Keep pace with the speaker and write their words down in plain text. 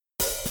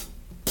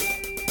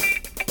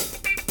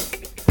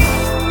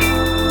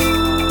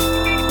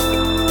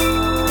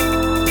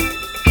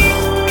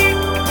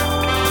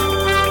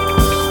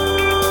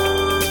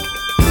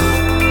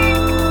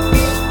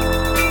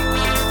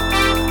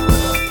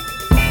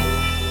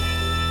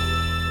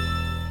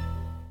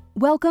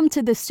Welcome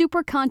to the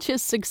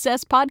Superconscious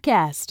Success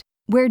Podcast,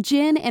 where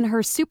Jen and her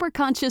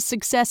Superconscious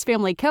Success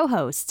family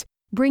co-hosts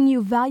bring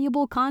you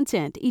valuable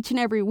content each and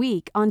every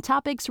week on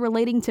topics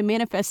relating to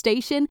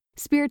manifestation,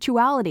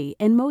 spirituality,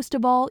 and most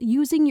of all,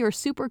 using your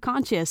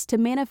superconscious to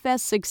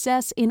manifest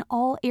success in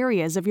all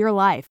areas of your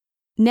life.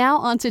 Now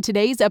on to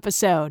today's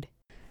episode.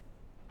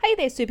 Hey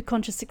there,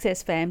 Superconscious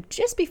Success fam.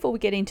 Just before we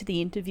get into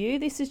the interview,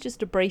 this is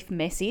just a brief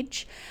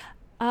message.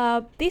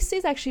 This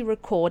is actually a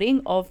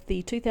recording of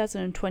the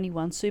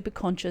 2021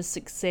 Superconscious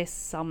Success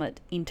Summit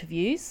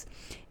interviews.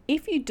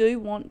 If you do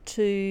want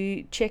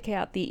to check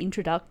out the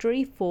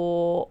introductory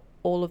for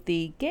all of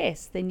the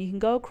guests, then you can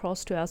go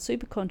across to our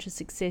Superconscious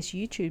Success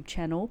YouTube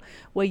channel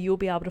where you'll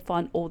be able to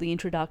find all the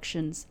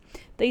introductions.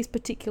 These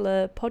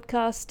particular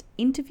podcast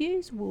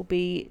interviews will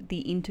be the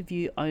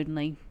interview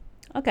only.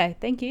 Okay,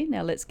 thank you.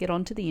 Now let's get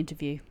on to the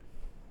interview.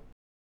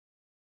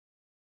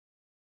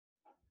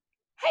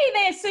 Hey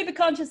there,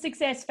 Superconscious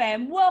Success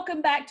fam.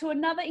 Welcome back to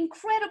another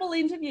incredible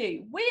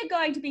interview. We are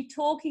going to be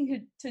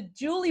talking to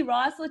Julie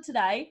Reisler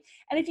today.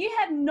 And if you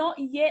have not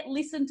yet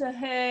listened to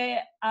her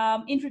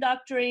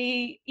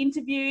introductory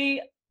interview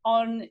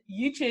on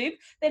YouTube,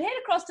 then head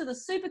across to the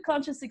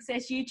Superconscious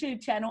Success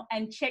YouTube channel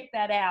and check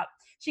that out.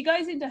 She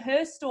goes into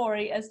her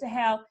story as to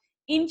how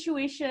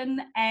intuition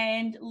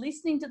and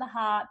listening to the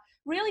heart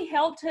really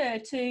helped her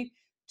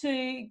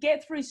to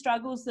get through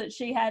struggles that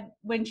she had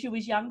when she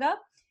was younger,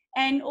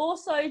 and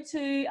also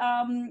to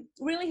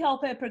really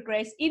help her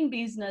progress in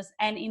business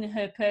and in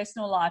her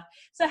personal life.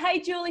 So, hey,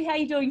 Julie, how are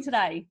you doing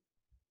today?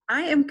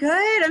 I am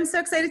good. I'm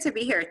so excited to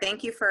be here.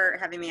 Thank you for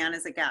having me on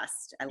as a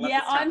guest. I love this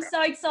topic. I'm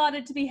so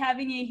excited to be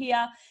having you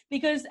here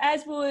because,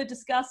 as we were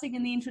discussing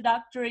in the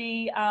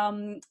introductory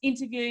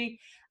interview,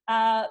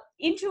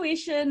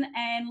 intuition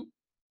and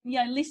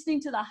listening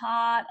to the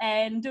heart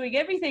and doing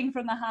everything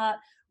from the heart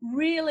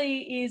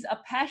really is a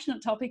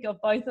passionate topic of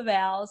both of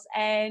ours,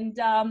 and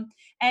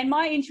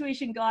my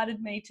intuition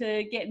guided me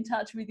to get in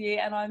touch with you,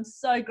 and I'm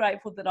so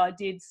grateful that I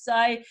did. So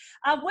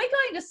we're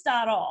going to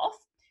start off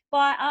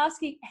by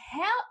asking,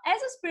 how,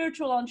 as a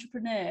spiritual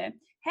entrepreneur,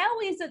 how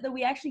is it that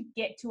we actually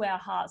get to our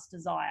heart's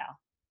desire?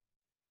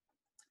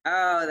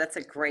 Oh, that's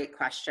a great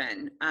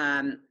question.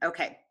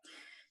 Okay.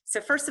 So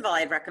first of all,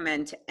 I'd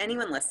recommend to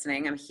anyone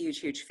listening, I'm a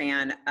huge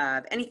fan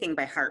of anything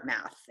by Heart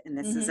Math. And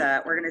this is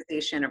an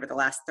organization over the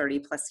last 30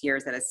 plus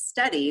years that has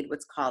studied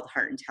what's called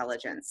heart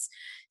intelligence.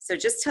 So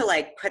just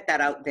to put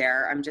that out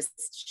there, I'm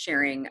just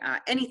sharing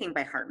anything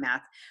by Heart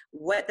Math.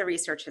 What the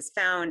research has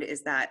found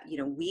is that,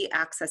 we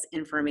access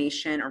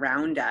information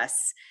around us,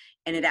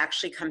 and it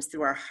actually comes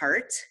through our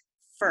heart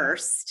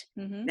first,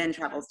 then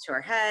travels to our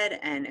head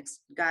and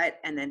gut,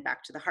 and then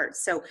back to the heart.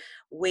 So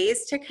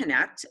ways to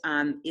connect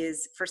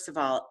is, first of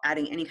all,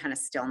 adding any kind of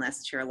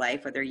stillness to your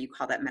life, whether you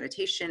call that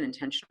meditation,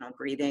 intentional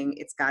breathing.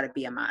 It's got to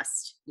be a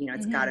must.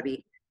 It's got to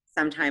be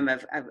some time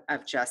of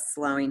just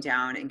slowing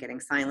down and getting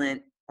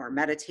silent, or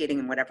meditating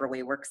in whatever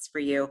way works for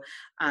you.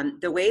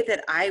 The way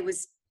that I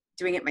was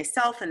doing it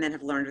myself and then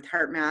have learned with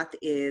Heart Math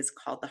is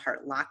called the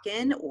Heart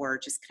Lock-In, or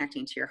just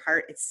connecting to your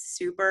heart. It's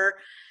super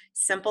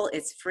simple.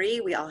 It's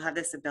free. We all have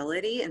this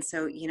ability. And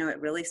so,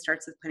 it really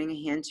starts with putting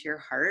a hand to your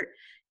heart,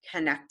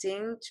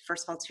 connecting,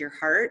 first of all, to your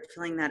heart,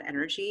 feeling that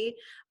energy,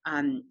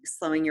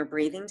 slowing your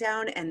breathing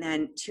down, and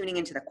then tuning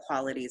into the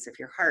qualities of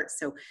your heart.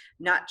 So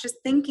not just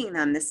thinking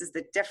them, this is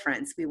the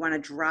difference. We want to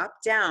drop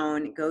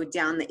down, go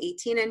down the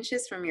 18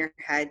 inches from your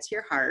head to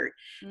your heart,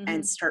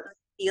 and start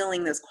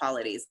feeling those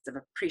qualities of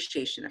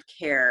appreciation, of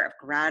care, of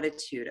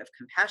gratitude, of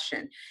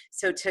compassion.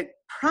 So to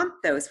prompt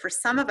those, for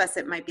some of us,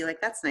 it might be like,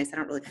 that's nice, I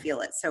don't really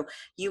feel it. So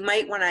you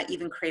might want to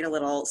even create a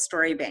little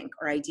story bank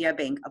or idea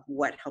bank of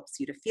what helps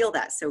you to feel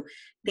that. So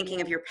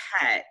thinking of your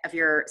pet, of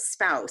your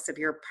spouse, of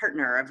your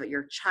partner, of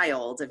your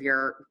child, of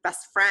your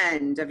best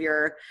friend, of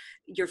your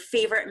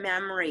favorite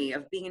memory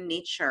of being in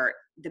nature.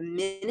 The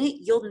minute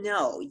you'll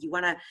know, you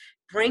want to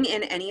bring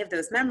in any of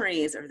those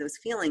memories or those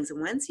feelings. And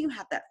once you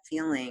have that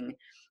feeling,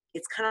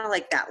 it's kind of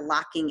like that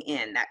locking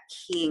in, that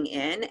keying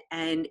in.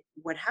 And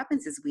what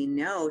happens is, we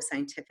know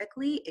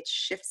scientifically, it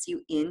shifts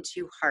you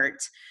into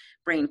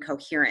heart-brain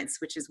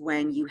coherence, which is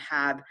when you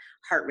have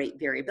heart rate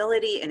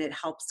variability, and it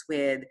helps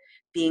with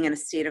being in a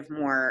state of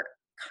more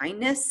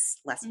kindness,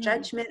 less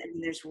judgment. I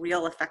mean, there's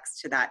real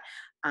effects to that.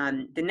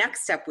 The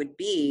next step would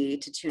be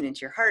to tune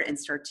into your heart and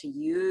start to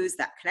use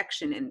that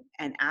connection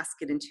and ask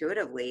it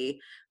intuitively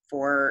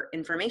for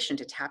information,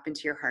 to tap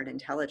into your heart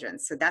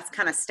intelligence. So that's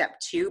kind of step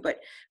 2. But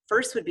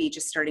first would be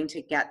just starting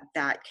to get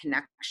that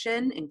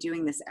connection and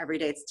doing this every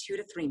day. It's 2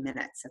 to 3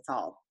 minutes. That's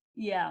all.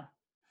 Yeah.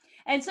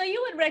 And so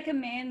you would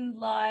recommend,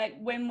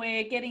 when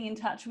we're getting in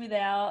touch with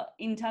our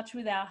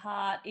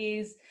heart,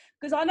 is,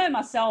 because I know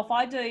myself,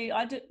 I do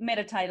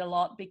meditate a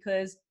lot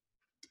because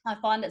I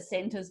find it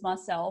centers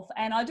myself,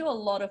 and I do a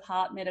lot of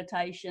heart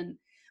meditation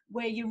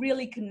where you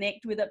really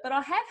connect with it. But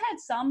I have had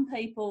some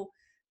people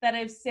that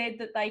have said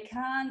that they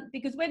can't,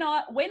 because when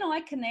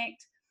I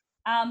connect,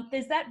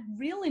 there's that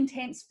real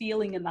intense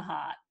feeling in the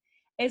heart.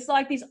 It's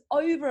like this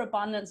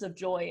overabundance of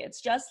joy.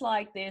 It's just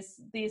like this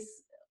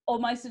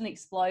almost an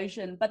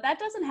explosion, but that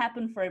doesn't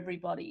happen for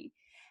everybody.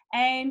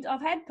 And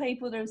I've had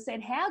people that have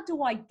said, how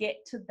do I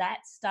get to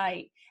that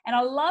state? And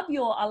I love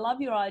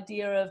your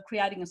idea of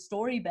creating a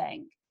story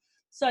bank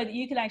so that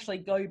you can actually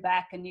go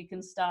back and you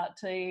can start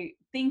to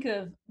think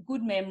of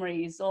good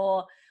memories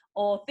or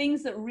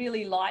things that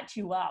really light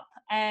you up.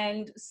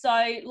 And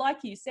so, like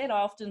you said,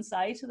 I often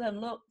say to them,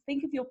 look,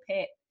 think of your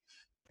pet.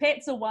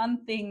 Pets are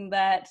one thing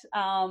that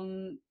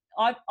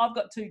I've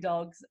got 2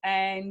 dogs,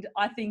 and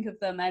I think of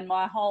them and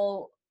my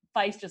whole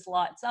face just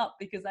lights up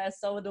because they're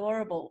so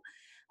adorable.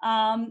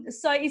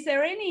 So is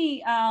there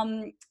any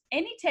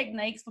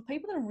techniques for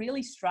people that are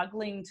really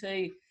struggling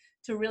to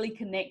really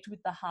connect with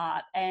the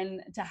heart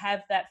and to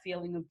have that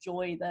feeling of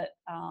joy that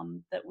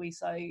we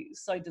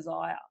so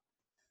desire?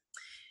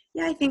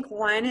 Yeah, I think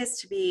one is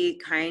to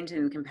be kind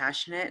and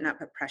compassionate and not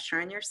put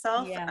pressure on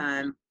yourself.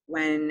 Yeah.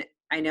 When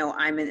I know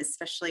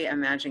especially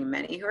imagining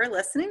many who are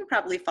listening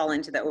probably fall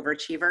into the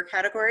overachiever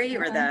category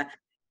or the,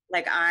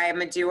 like,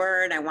 I'm a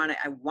doer and I want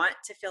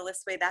to feel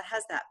this way. That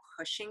has that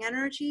pushing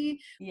energy.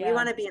 We Yeah.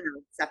 want to be in a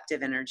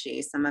receptive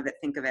energy. Some of it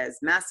think of as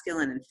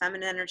masculine and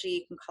feminine energy.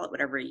 You can call it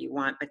whatever you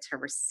want, but to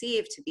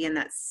receive, to be in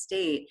that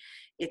state,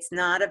 it's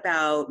not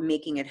about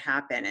making it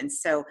happen. And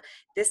so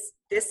this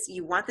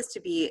you want this to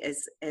be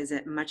as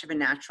much of a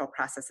natural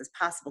process as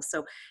possible.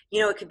 So,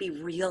 it could be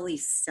really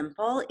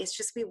simple. It's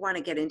just we want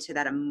to get into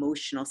that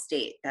emotional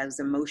state, those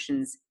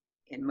emotions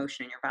in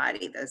motion in your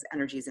body, those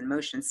energies in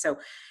motion. So,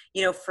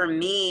 for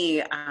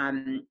me,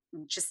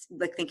 just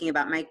like thinking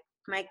about my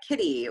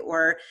kitty,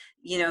 or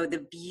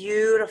the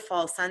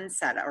beautiful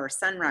sunset or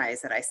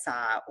sunrise that I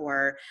saw,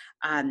 or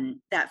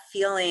that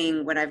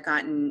feeling when I've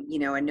gotten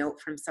a note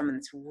from someone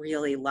that's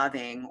really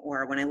loving,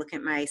 or when I look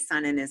at my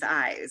son in his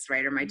eyes,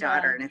 right, or my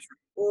daughter, and it's like,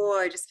 oh,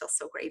 I just feel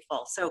so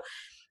grateful. So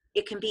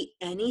it can be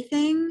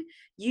anything.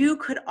 You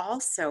could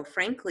also,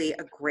 frankly,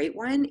 a great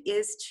one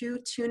is to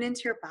tune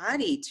into your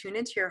body, tune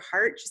into your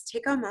heart. Just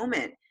take a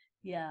moment.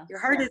 Yeah. Your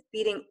heart is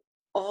beating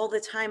all the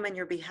time on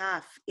your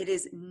behalf. It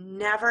is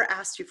never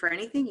asked you for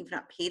anything. You've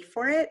not paid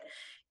for it.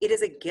 It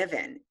is a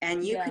given.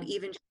 And you could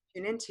even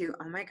tune into,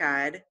 oh my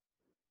God,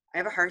 I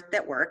have a heart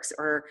that works,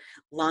 or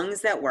lungs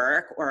that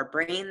work, or a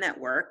brain that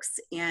works.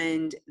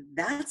 And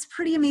that's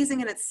pretty amazing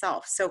in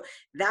itself. So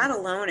that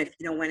alone, if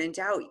when in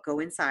doubt, go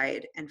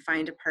inside and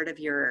find a part of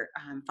your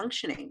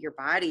functioning, your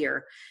body,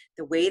 or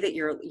the way that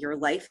your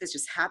life is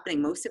just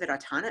happening, most of it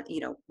autonomous,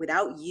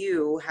 without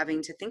you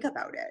having to think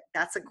about it.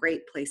 That's a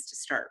great place to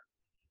start.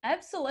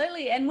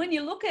 Absolutely. And when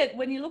you look at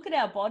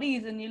our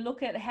bodies and you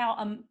look at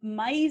how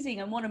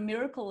amazing and what a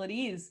miracle it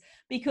is,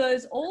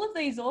 because all of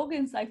these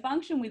organs, they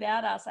function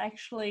without us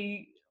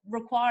actually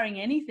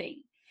requiring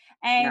anything.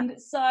 And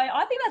so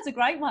I think that's a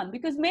great one,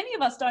 because many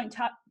of us don't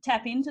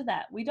tap into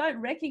that. We don't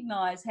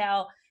recognize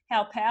how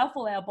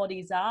powerful our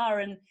bodies are.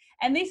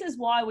 And this is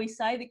why we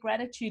say that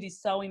gratitude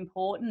is so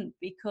important,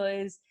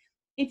 because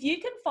if you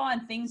can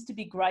find things to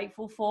be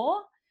grateful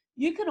for,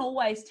 you can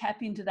always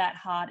tap into that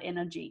heart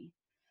energy.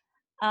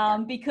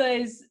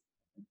 Because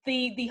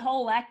the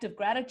whole act of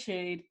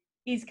gratitude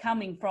is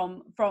coming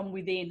from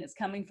within. It's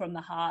coming from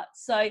the heart.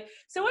 So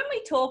when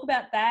we talk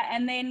about that,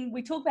 and then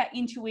we talk about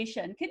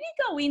intuition, can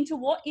you go into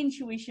what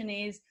intuition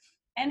is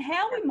and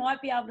how we might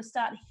be able to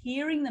start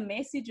hearing the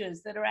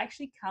messages that are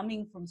actually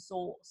coming from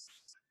source?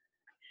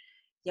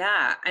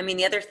 Yeah. I mean,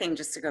 the other thing,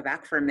 just to go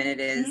back for a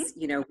minute, is,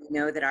 we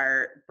know that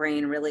our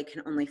brain really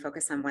can only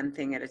focus on one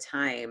thing at a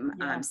time.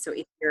 So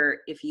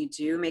if you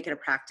do make it a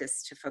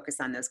practice to focus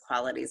on those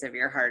qualities of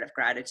your heart, of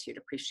gratitude,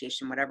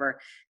 appreciation, whatever,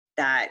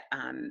 that,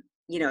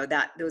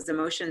 that those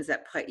emotions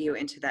that put you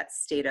into that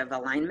state of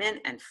alignment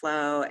and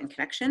flow and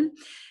connection,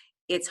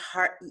 it's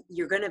hard.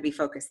 You're going to be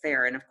focused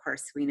there. And of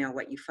course, we know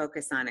what you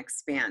focus on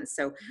expands.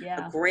 So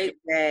a great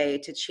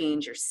way to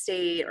change your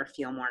state or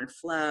feel more in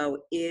flow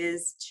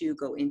is to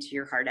go into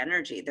your heart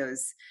energy,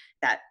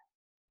 that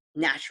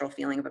natural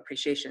feeling of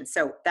appreciation.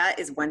 So that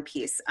is one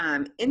piece.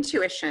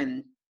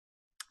 Intuition.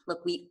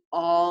 Look, we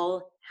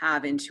all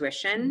have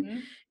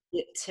intuition.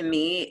 It, to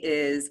me,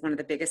 is one of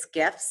the biggest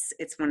gifts.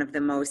 It's one of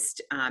the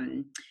most,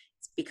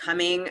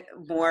 becoming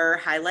more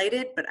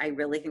highlighted, but I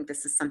really think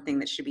this is something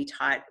that should be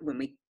taught when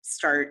we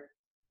start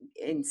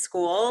in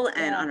school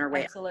and on our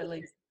way.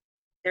 Absolutely.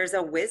 There's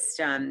a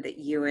wisdom that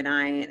you and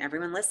I and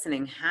everyone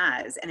listening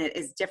has, and it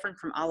is different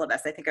from all of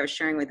us. I think I was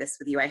sharing this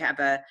with you. I have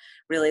a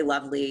really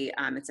lovely,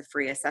 it's a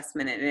free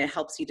assessment, and it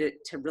helps you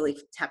to really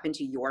tap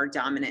into your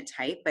dominant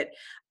type. But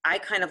I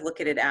kind of look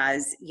at it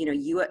as,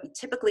 you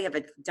typically have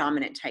a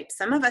dominant type.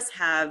 Some of us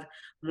have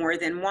more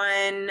than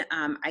one.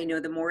 I know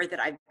the more that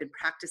I've been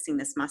practicing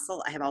this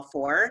muscle, I have all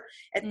 4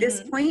 at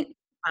this point.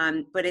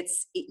 But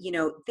it's,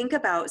 think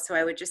about, so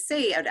I would just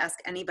say, I'd ask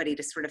anybody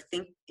to sort of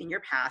think in your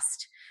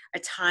past, a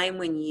time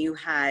when you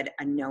had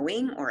a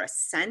knowing or a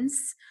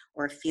sense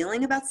or a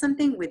feeling about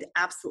something with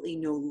absolutely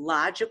no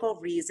logical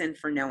reason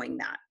for knowing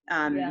that.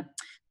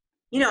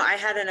 I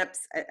had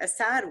a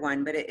sad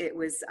one, but it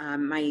was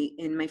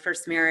in my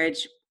first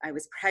marriage. I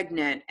was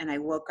pregnant and I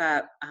woke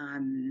up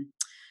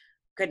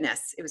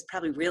goodness, it was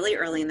probably really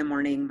early in the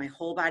morning. My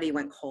whole body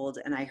went cold,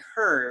 and I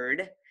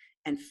heard,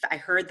 I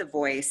heard the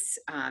voice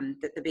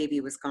that the baby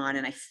was gone,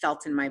 and I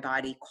felt in my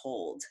body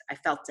cold. I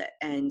felt it.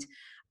 And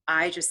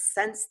I just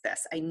sensed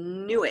this. I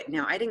knew it.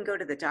 Now, I didn't go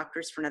to the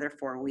doctors for another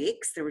 4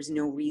 weeks. There was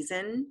no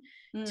reason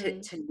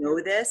to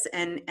know this.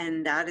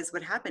 And that is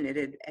what happened.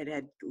 It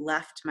had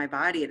left my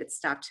body. It had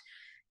stopped,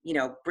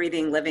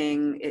 breathing,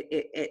 living.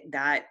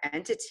 That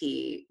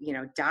entity,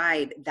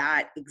 died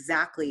that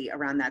exactly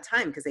around that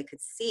time, because they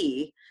could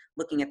see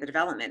looking at the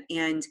development.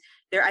 And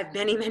there, I've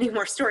many, many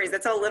more stories.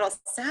 That's a little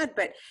sad,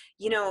 but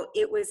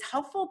it was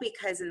helpful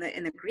because in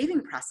the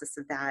grieving process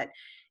of that,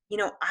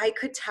 I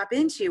could tap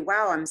into,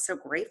 wow, I'm so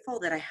grateful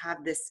that I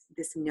have this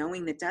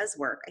knowing that does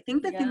work. I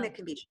think the thing that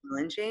can be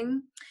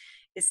challenging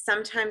is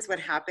sometimes what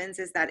happens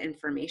is that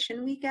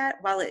information we get,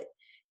 while it,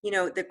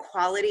 the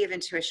quality of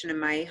intuition, in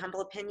my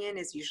humble opinion,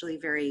 is usually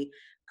very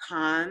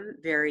calm,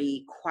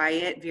 very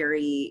quiet,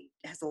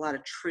 has a lot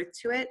of truth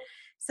to it.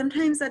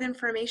 Sometimes that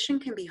information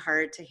can be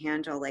hard to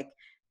handle. Like,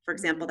 for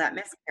example, that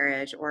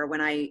miscarriage, or when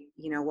I,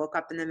 woke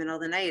up in the middle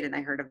of the night and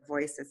I heard a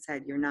voice that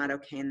said, you're not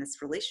okay in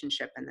this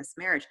relationship and this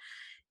marriage.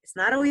 It's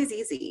not always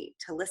easy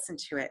to listen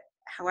to it.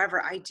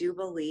 However, I do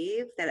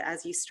believe that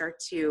as you start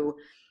to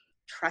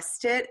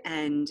trust it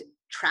and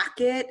track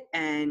it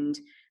and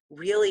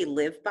really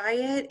live by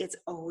it, it's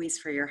always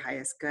for your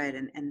highest good.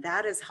 And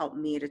that has helped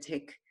me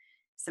to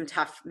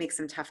make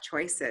some tough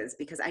choices,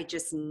 because I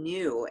just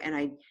knew, and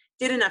I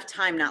did enough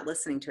time not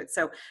listening to it.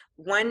 So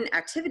one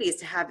activity is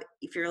to have,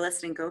 if you're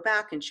listening, go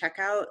back and check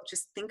out,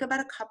 just think about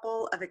a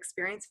couple of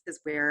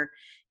experiences where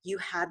you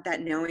had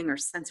that knowing or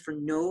sense for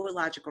no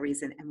logical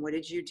reason. And what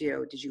did you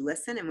do? Did you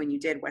listen? And when you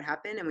did, what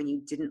happened? And when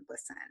you didn't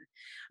listen?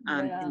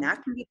 And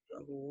that can be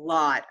a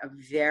lot of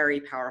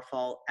very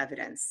powerful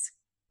evidence.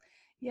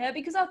 Yeah,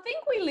 because I think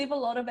we live a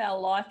lot of our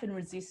life in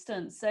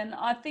resistance. And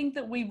I think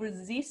that we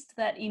resist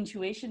that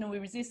intuition, and we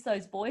resist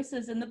those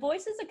voices, and the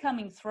voices are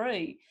coming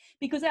through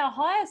because our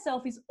higher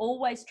self is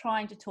always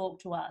trying to talk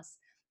to us.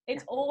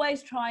 It's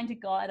always trying to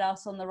guide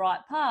us on the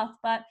right path.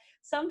 But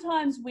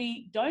sometimes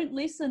we don't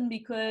listen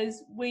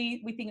because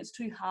we think it's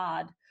too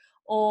hard,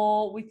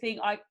 or we think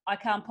I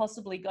can't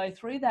possibly go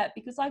through that,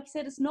 because like I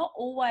said, it's not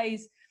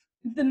always,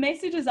 the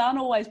messages aren't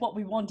always what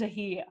we want to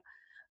hear.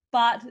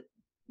 But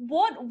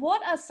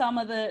what are some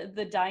of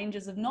the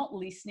dangers of not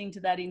listening to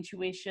that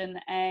intuition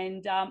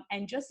and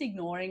just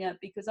ignoring it?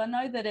 Because I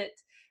know that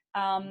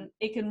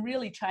it can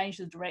really change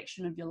the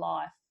direction of your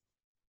life.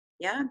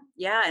 Yeah.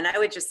 And I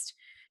would just,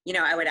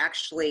 I would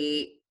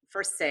actually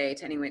first say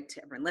to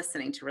everyone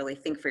listening to really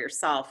think for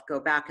yourself, go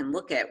back and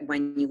look at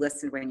when you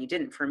listened, when you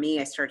didn't. For me,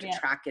 I started to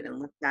track it and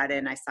looked at it,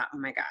 and I thought, oh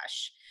my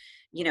gosh,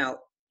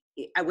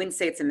 I wouldn't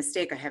say it's a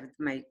mistake. I have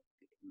my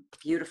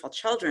beautiful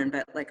children,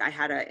 but like, I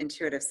had an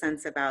intuitive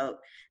sense about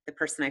the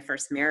person I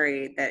first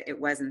married that it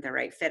wasn't the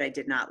right fit. I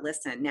did not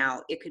listen.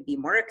 Now, it could be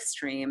more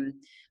extreme,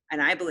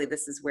 and I believe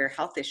this is where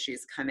health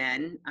issues come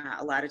in.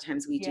 A lot of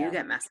times we do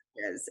get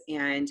messages,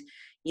 and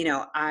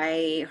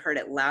I heard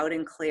it loud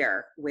and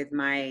clear with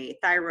my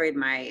thyroid,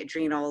 my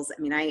adrenals.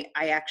 I mean, I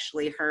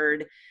actually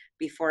heard,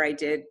 before I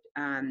did,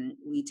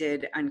 we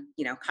did,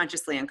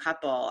 consciously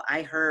uncouple,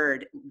 I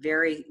heard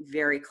very,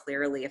 very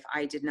clearly, if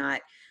I did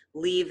not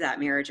leave that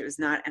marriage, it was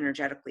not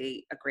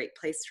energetically a great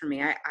place for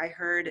me. I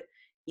heard,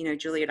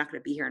 Julie, you're not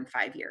going to be here in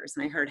 5 years.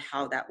 And I heard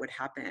how that would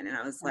happen. And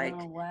I was like,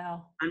 oh,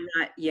 wow.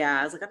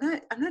 I was like,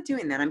 I'm not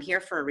doing that. I'm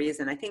here for a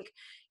reason. I think,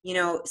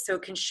 so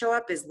it can show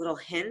up as little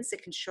hints.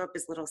 It can show up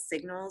as little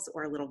signals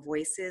or little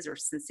voices or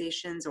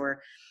sensations,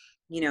 or,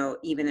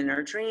 even in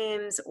our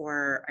dreams,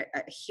 or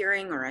a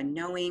hearing or a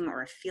knowing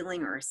or a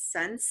feeling or a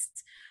sense.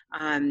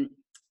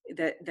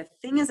 The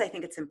thing is, I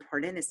think it's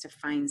important is to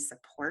find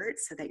support,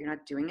 so that you're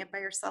not doing it by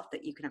yourself,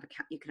 that you can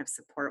have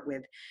support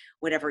with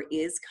whatever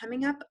is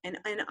coming up. And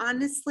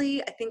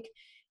honestly, I think,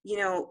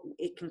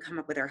 it can come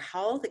up with our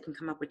health. It can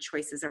come up with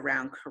choices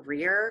around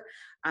career.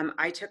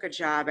 I took a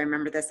job. I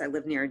remember this. I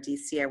live near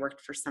DC. I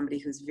worked for somebody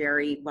who's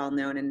very well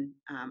known and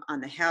on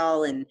the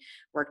Hill, and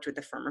worked with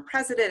the former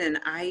president. And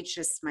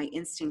my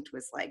instinct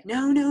was like,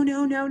 no,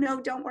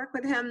 don't work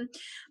with him.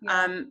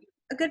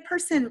 A good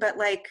person, but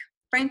like,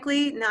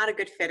 frankly, not a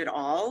good fit at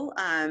all.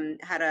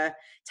 Had a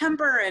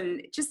temper,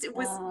 and just, it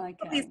was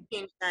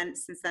changed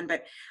since then.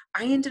 But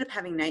I ended up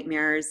having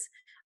nightmares.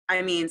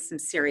 I mean, some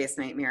serious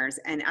nightmares.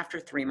 And after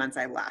 3 months,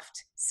 I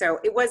left. So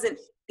it wasn't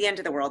the end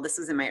of the world. This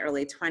was in my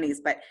early 20s.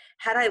 But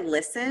had I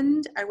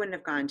listened, I wouldn't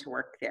have gone to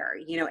work there.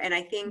 And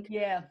I think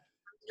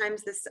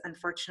sometimes this,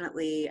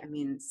 unfortunately, I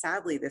mean,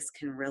 sadly, this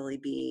can really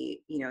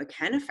be, it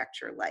can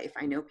affect your life.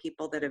 I know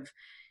people that have,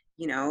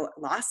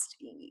 lost,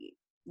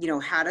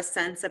 had a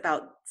sense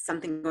about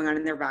something going on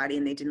in their body,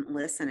 and they didn't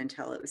listen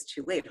until it was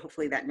too late.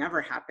 Hopefully that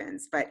never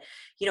happens. But,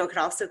 it could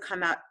also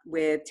come up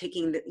with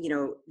taking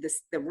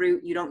the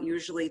route you don't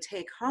usually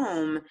take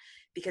home,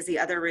 because the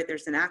other route,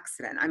 there's an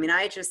accident. I mean,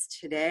 I just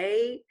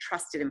today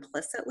trusted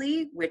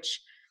implicitly,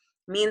 which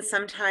means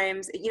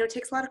sometimes, it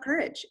takes a lot of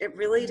courage. It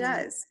really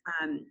does.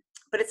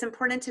 but it's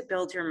important to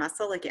build your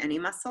muscle like any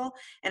muscle.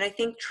 And I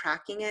think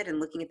tracking it and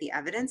looking at the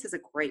evidence is a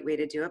great way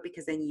to do it,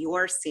 because then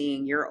you're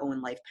seeing your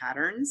own life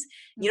patterns.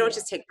 You don't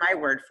just take my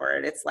word for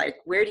it. It's like,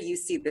 where do you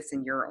see this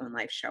in your own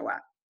life show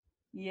up?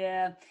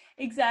 Yeah,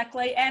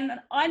 exactly. And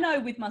I know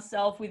with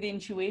myself, with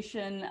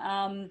intuition,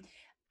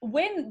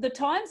 when the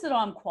times that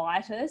I'm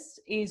quietest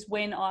is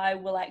when I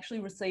will actually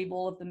receive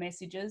all of the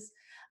messages.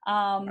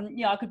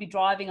 I could be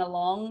driving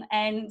along,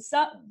 and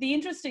so the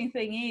interesting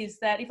thing is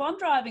that if I'm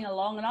driving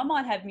along and I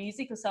might have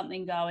music or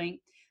something going,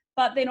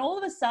 but then all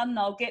of a sudden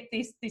I'll get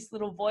this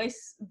little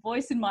voice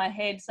in my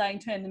head saying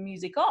turn the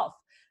music off.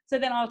 So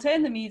then I'll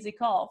turn the music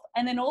off,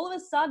 and then all of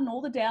a sudden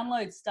all the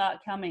downloads start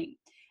coming.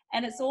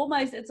 And it's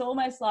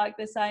almost like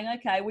they're saying,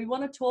 okay, we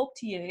want to talk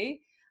to you,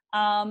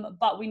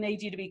 but we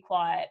need you to be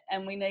quiet,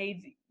 and we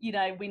need you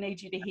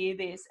to hear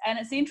this. And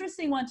it's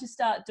interesting once you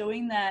start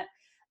doing that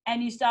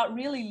and you start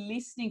really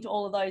listening to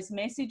all of those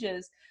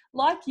messages.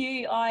 Like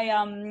you, I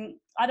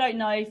don't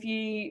know if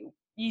you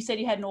said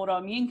you had an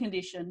autoimmune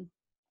condition.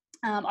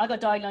 I got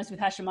diagnosed with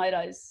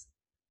Hashimoto's,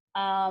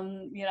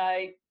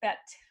 about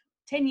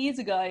 10 years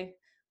ago.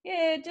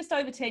 Yeah, just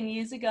over 10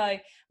 years ago,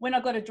 when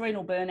I got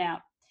adrenal burnout.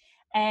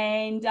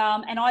 And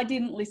I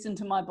didn't listen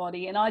to my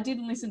body, and I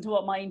didn't listen to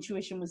what my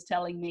intuition was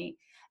telling me.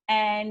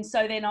 And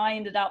so then I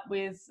ended up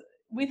with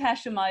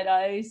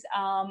Hashimoto's.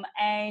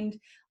 And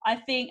I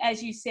think,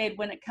 as you said,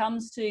 when it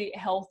comes to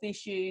health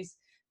issues,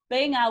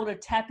 being able to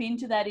tap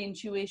into that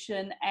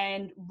intuition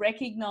and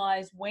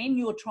recognize when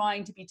you're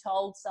trying to be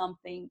told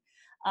something.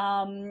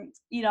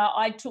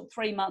 I took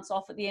 3 months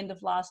off at the end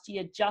of last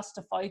year just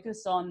to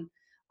focus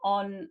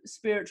on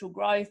spiritual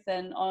growth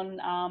and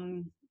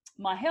on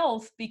my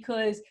health,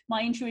 because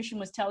my intuition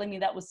was telling me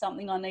that was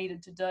something I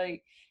needed to do.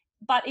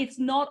 But it's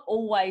not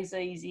always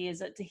easy,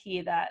 is it, to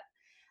hear that,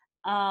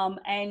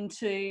 and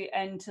to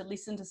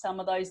listen to some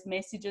of those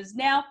messages.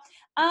 Now,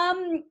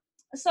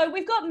 so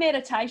we've got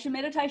meditation.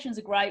 Meditation is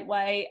a great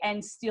way,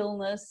 and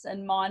stillness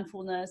and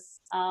mindfulness.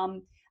 Are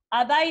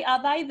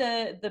they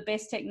the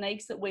best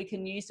techniques that we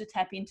can use to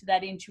tap into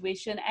that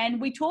intuition?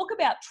 And we talk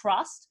about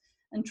trust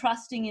and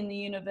trusting in the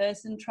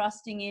universe and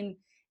trusting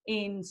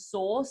in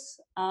source.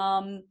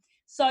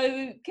 So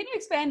can you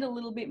expand a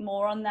little bit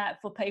more on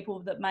that for people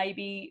that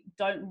maybe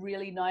don't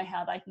really know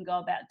how they can go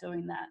about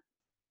doing that?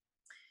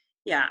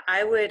 Yeah,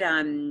 I would,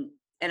 and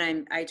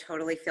I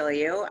totally feel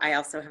you. I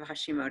also have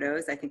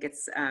Hashimoto's. I think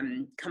it's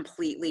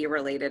completely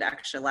related.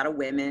 Actually, a lot of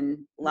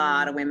women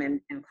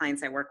and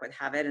clients I work with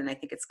have it. And I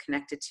think it's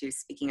connected to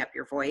speaking up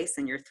your voice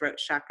and your throat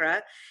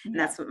chakra. And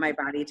that's what my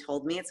body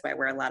told me. It's why I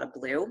wear a lot of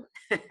blue.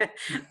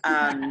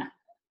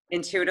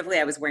 Intuitively,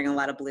 I was wearing a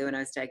lot of blue when I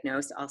was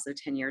diagnosed also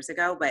 10 years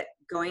ago. But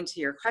going to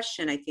your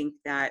question, I think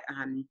that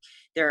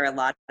there are a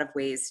lot of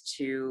ways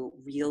to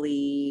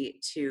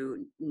really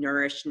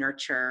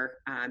nurture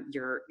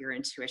your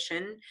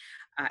intuition.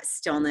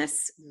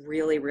 Stillness,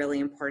 really, really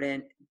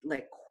important,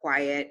 like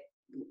quiet,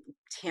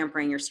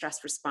 tampering your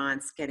stress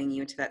response, getting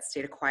you into that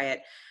state of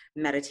quiet.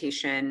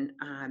 Meditation,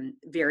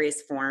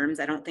 various forms.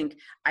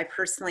 I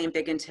personally am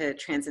big into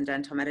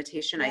transcendental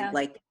meditation. Yeah. I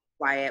like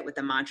quiet with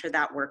the mantra.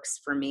 That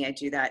works for me. I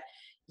do that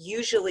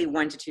usually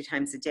 1 to 2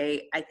 times a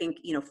day. I think,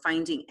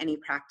 finding any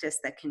practice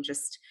that can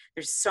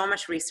there's so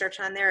much research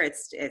on there.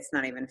 It's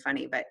not even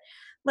funny, but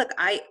look,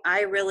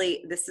 I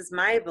really, this is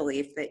my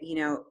belief that,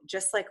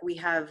 just like we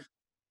have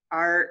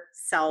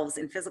ourselves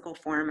in physical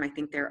form, I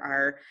think there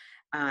are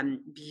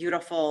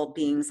beautiful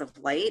beings of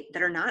light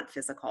that are not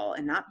physical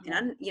and not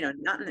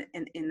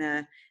in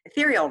the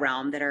ethereal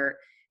realm, that are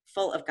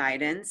full of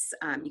guidance.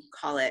 You can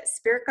call it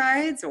spirit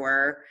guides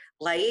or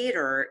light,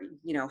 or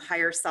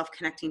higher self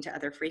connecting to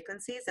other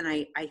frequencies. And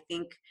I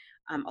think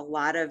a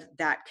lot of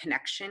that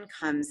connection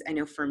comes, I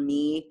know for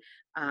me,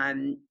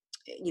 I'm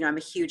a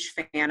huge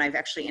fan. I've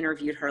actually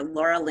interviewed her.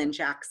 Laura Lynn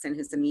Jackson,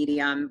 who's a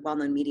medium,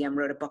 well-known medium,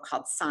 wrote a book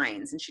called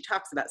Signs. And she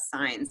talks about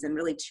signs and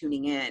really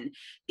tuning in,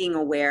 being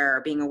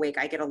aware, being awake.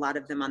 I get a lot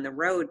of them on the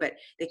road, but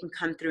they can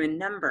come through in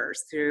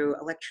numbers, through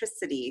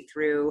electricity,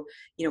 through,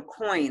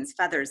 coins,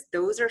 feathers.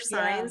 Those are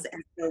signs. Yeah.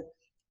 And so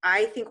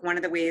I think one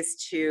of the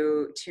ways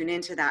to tune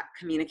into that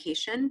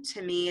communication,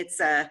 to me, it's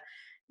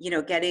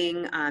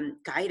getting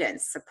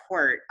guidance,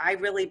 support. I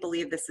really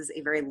believe this is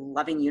a very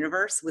loving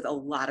universe with a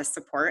lot of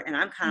support. And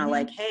I'm kind of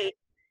like, hey,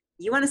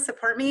 you want to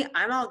support me?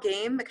 I'm all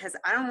game, because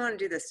I don't want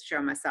to do this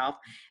show myself.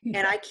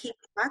 And I keep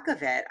track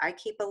of it. I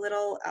keep a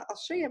little, I'll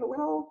show you, a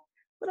little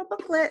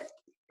booklet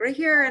right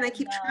here. And I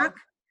keep track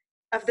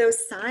of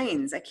those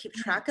signs. I keep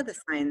track of the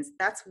signs.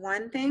 That's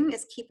one thing,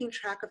 is keeping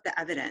track of the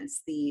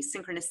evidence, the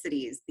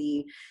synchronicities,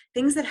 the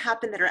things that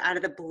happen that are out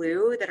of the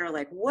blue, that are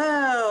like,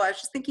 whoa, I was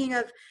just thinking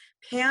of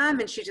Pam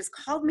and she just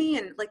called me,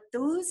 and like,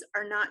 those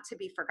are not to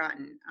be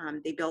forgotten.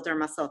 They build our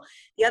muscle.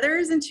 The other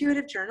is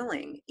intuitive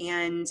journaling.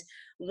 And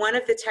one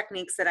of the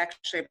techniques that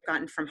actually I've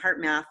gotten from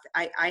HeartMath,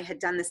 I had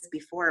done this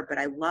before, but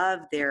I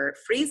love their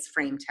freeze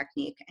frame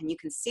technique. And you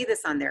can see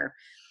this on their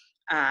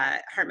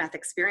HeartMath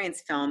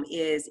experience film,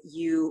 is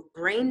you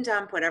brain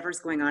dump whatever's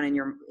going on in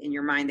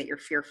your mind that you're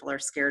fearful or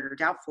scared or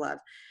doubtful of.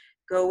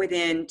 go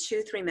within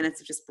 2-3 minutes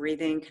of just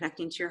breathing,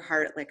 connecting to your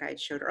heart, like I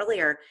showed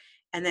earlier,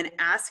 and then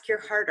ask your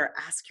heart or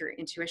ask your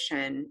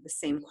intuition the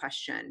same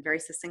question very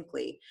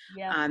succinctly,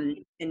 Yeah. and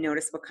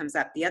notice what comes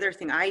up. The other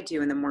thing I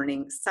do in the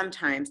morning,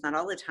 sometimes, not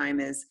all the time,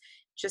 is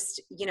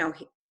just,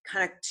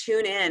 kind of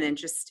tune in and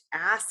just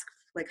ask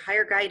like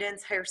higher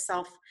guidance, higher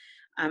self.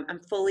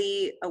 I'm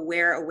fully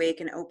aware,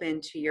 awake, and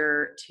open to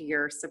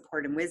your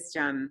support and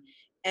wisdom.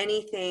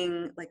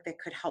 Anything like that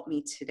could help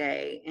me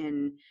today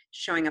in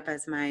showing up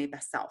as my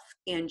best self,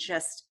 and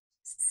just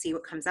see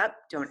what comes up.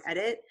 Don't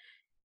edit.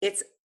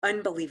 It's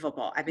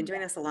unbelievable. I've been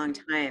doing this a long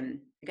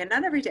time. Again,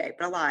 not every day,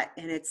 but a lot.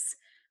 And it's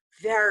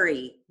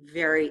very,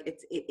 very,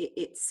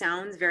 it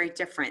sounds very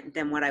different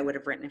than what I would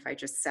have written if I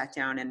just sat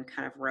down and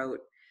kind of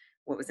wrote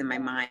what was in my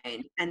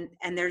mind.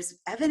 And there's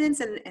evidence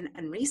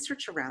and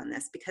research around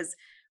this, because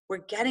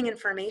we're getting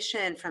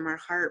information from our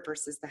heart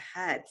versus the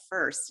head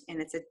first.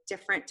 And it's a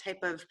different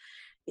type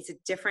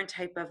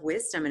of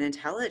wisdom and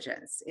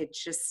intelligence.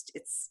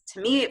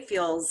 To me, it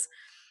feels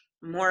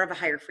more of a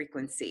higher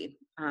frequency.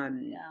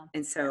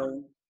 And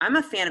so I'm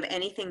a fan of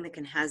anything that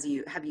can have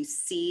you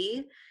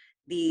see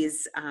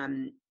these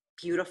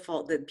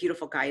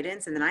beautiful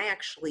guidance. And then I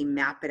actually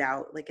map it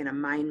out like in a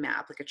mind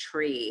map, like a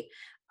tree.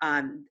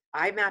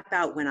 I map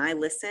out when I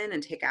listen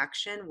and take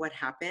action, what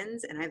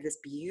happens. And I have this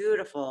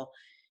beautiful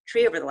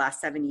tree over the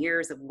last 7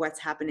 years of what's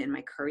happened in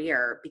my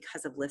career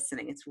because of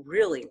listening. It's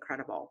really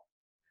incredible.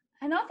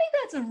 And I think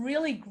that's a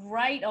really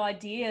great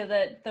idea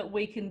that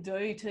we can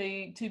do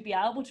to be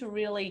able to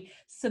really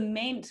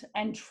cement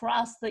and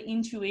trust that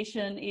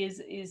intuition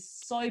is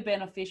so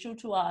beneficial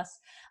to us.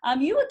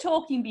 You were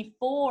talking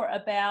before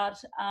about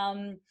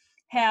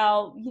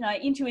how,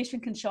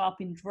 intuition can show up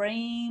in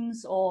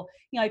dreams, or,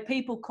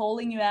 people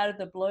calling you out of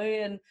the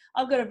blue. And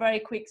I've got a very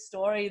quick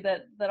story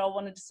that I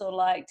wanted to sort of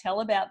like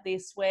tell about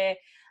this, where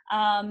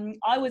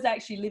I was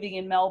actually living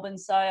in Melbourne.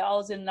 So I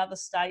was in another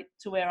state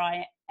to where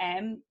I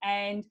am.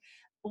 And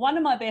one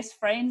of my best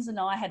friends and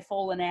I had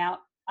fallen out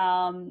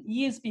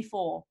years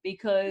before,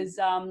 because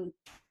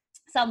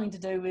something to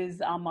do with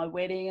my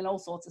wedding and all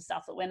sorts of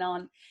stuff that went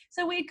on.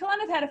 So we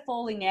kind of had a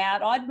falling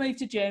out. I'd moved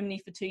to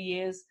Germany for 2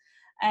 years,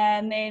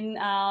 and then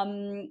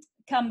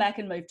come back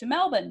and moved to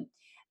Melbourne.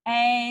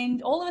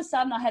 And all of a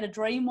sudden I had a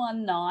dream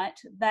one night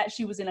that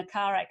she was in a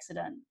car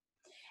accident.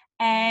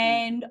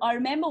 And I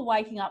remember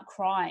waking up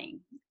crying,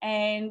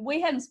 and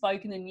we hadn't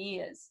spoken in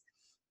years.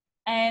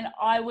 And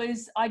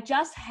I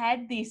just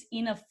had this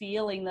inner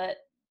feeling that,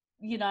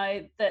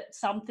 that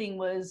something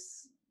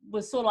was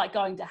sort of like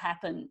going to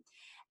happen.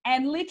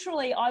 And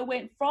literally I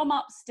went from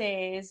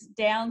upstairs,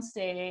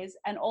 downstairs,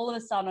 and all of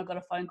a sudden I got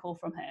a phone call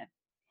from her.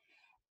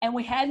 And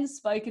we hadn't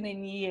spoken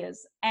in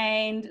years.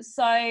 And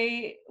so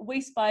we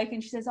spoke,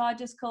 and she says, I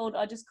just called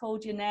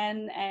your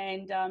nan,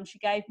 and she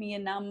gave me a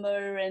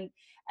number and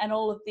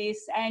all of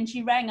this. And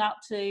she rang up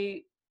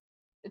to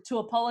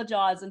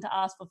apologize and to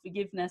ask for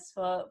forgiveness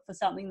for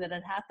something that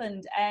had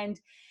happened. And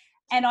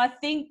I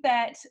think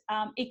that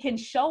it can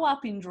show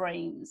up in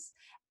dreams.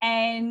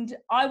 And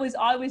I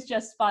was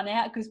just spun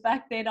out, because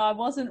back then I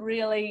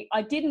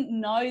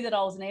didn't know that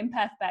I was an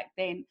empath back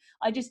then.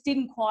 I just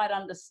didn't quite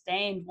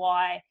understand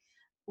why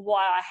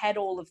I had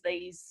all of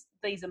these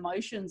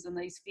emotions and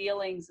these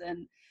feelings,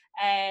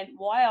 and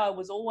why I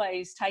was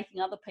always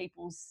taking other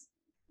people's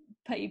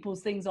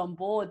things on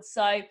board.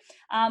 So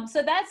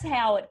that's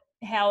how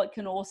it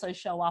can also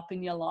show up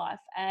in your life.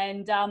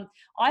 And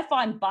I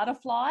find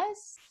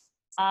butterflies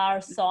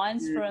are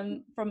signs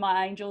from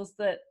my angels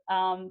that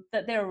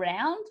they're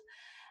around.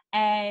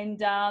 And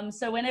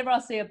so whenever I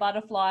see a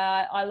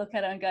butterfly, I look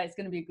at it and go, it's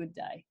going to be a good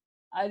day.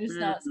 I just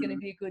know it's going to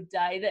be a good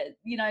day.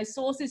 That,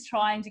 Source is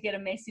trying to get a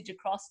message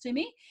across to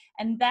me.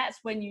 And that's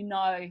when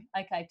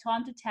okay,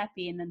 time to tap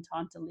in and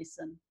time to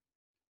listen.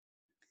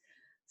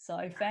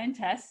 So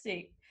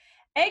fantastic.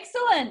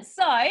 Excellent.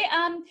 So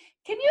can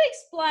you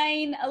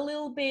explain a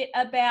little bit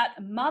about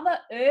Mother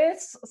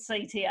Earths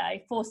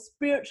CTA for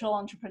spiritual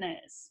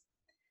entrepreneurs?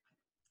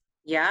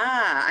 Yeah,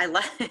 I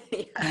love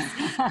it.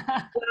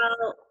 Yes.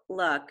 Well,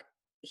 look,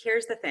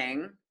 here's the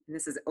thing. And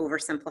this is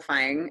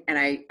oversimplifying, and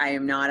I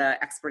am not an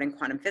expert in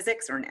quantum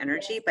physics or in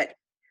energy, but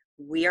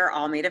we are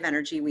all made of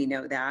energy. We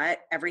know that.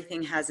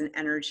 Everything has an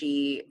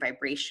energy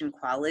vibration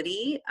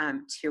quality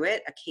to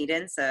it, a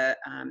cadence,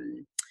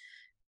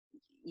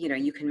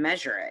 you can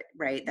measure it,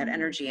 right? That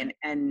energy.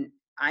 And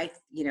I,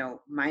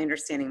 my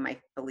understanding, my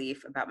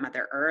belief about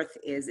Mother Earth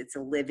is it's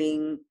a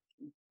living,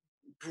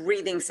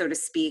 breathing, so to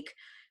speak,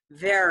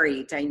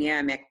 very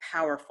dynamic,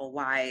 powerful,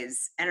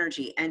 wise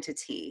energy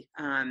entity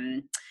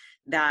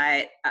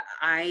that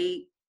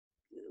I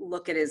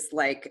look at as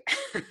like,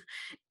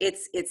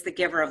 it's the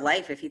giver of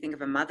life. If you think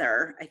of a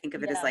mother, I think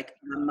of it as like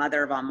the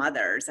mother of all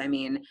mothers. I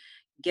mean,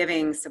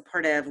 giving,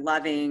 supportive,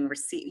 loving,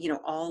 receive,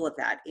 all of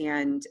that.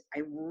 And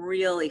I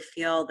really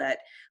feel that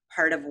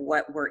part of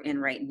what we're in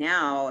right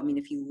now, I mean,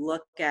 if you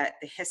look at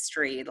the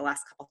history, the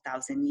last couple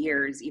thousand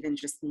years, even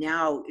just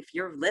now, if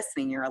you're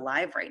listening, you're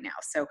alive right now.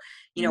 So,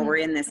 we're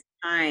in this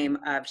time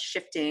of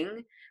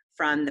shifting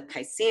from the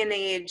Piscean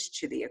age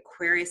to the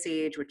Aquarius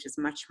age, which is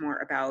much more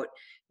about,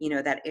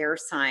 that air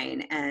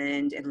sign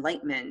and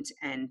enlightenment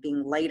and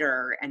being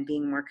lighter and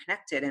being more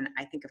connected. And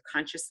I think of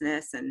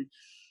consciousness and,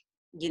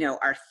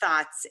 our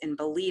thoughts and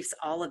beliefs,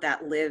 all of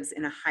that lives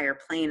in a higher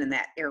plane, in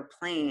that air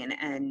plane.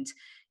 And,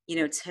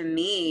 to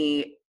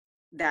me,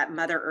 that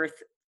Mother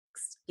Earth,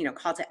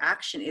 call to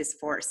action is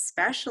for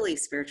especially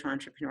spiritual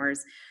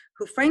entrepreneurs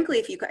who, frankly,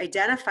 if you could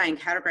identify and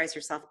categorize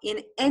yourself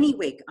in any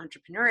way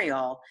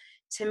entrepreneurial,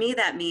 to me,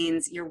 that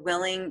means you're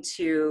willing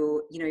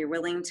to,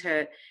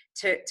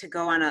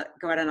 go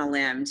out on a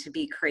limb, to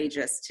be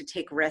courageous, to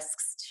take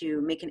risks,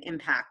 to make an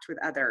impact with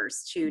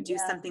others, to do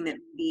something that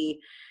would be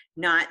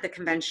not the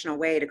conventional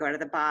way, to go out of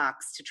the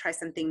box, to try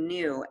something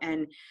new.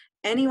 And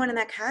anyone in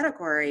that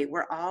category,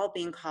 we're all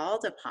being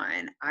called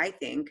upon, I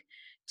think,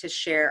 to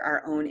share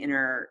our own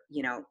inner,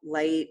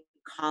 light,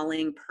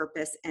 calling,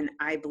 purpose. And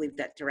I believe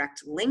that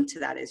direct link to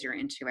that is your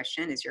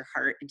intuition, is your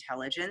heart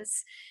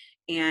intelligence.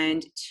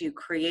 And to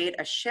create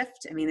a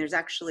shift, I mean, there's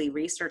actually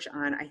research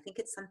on, I think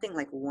it's something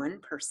like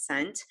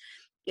 1%.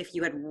 If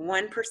you had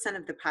 1%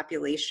 of the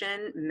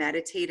population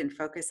meditate and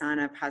focus on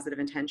a positive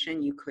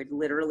intention, you could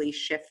literally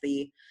shift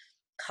the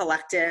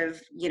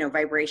collective,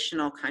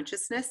 vibrational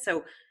consciousness.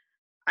 So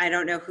I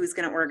don't know who's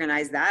going to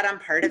organize that. I'm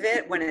part of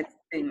it when it's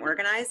being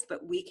organized,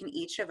 but we can,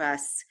 each of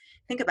us,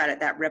 think about it,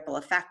 that ripple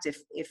effect.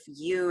 If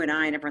you and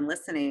I and everyone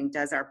listening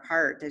does our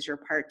part, does your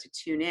part to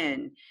tune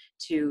in,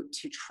 to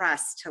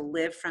trust, to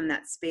live from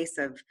that space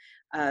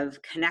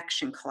of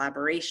connection,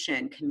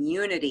 collaboration,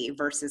 community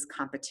versus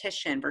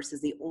competition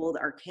versus the old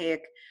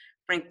archaic,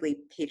 frankly,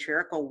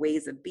 patriarchal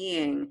ways of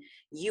being,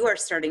 you are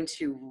starting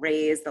to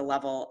raise the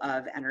level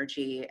of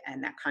energy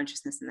and that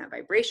consciousness and that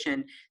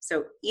vibration.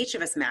 So each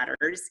of us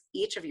matters,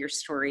 each of your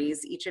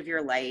stories, each of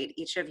your light,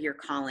 each of your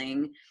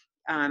calling.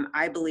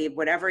 I believe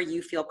whatever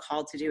you feel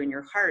called to do in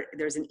your heart,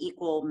 there's an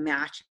equal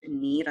match and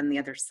need on the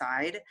other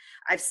side.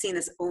 I've seen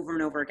this over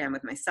and over again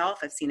with myself.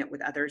 I've seen it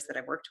with others that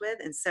I've worked with.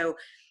 And so,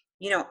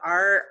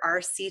 our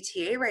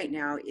CTA right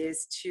now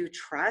is to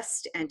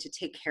trust and to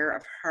take care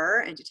of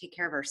her and to take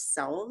care of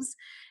ourselves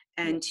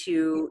and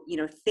to,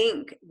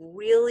 think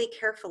really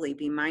carefully,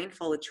 be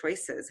mindful of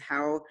choices.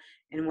 How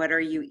and what are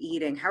you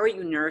eating? How are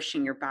you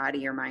nourishing your body,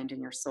 your mind,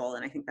 and your soul?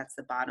 And I think that's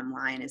the bottom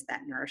line, is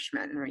that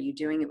nourishment. And are you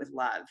doing it with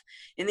love?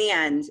 In the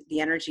end,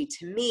 the energy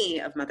to me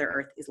of Mother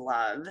Earth is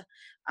love.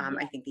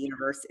 I think the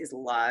universe is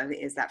love,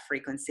 is that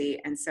frequency.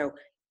 And so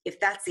if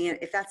that's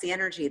the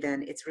energy,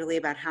 then it's really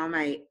about how am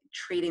I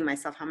treating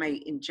myself? How am I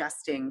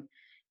ingesting,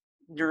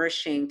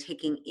 nourishing,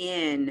 taking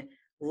in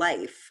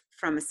life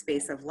from a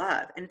space of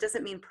love? And it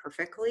doesn't mean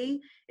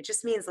perfectly. It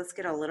just means let's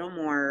get a little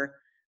more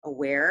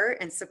aware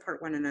and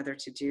support one another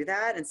to do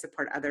that, and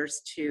support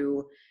others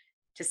to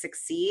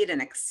succeed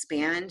and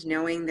expand,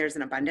 knowing there's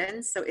an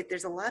abundance. So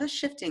there's a lot of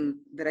shifting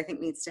that I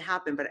think needs to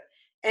happen. But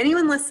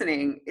anyone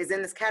listening is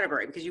in this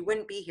category, because you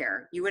wouldn't be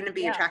here. You wouldn't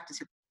be attracted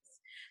to.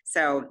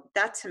 So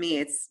that, to me,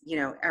 it's,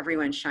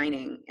 everyone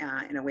shining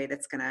in a way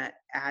that's going to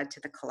add to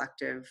the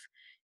collective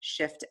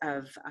shift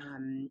of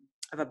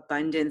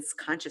abundance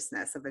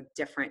consciousness, of a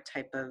different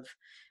type of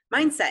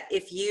mindset.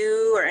 If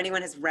you or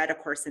anyone has read A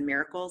Course in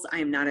Miracles, I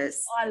am not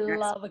as... I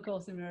love A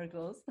Course in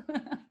Miracles.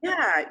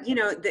 Yeah,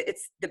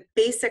 it's the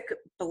basic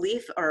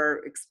belief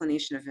or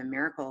explanation of a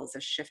miracle is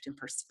a shift in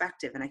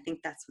perspective. And I think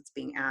that's what's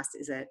being asked,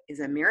 is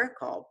a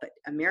miracle. But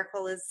a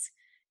miracle is,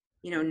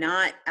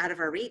 not out of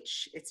our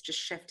reach. It's just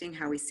shifting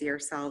how we see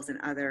ourselves and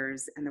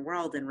others and the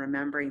world, and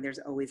remembering there's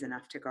always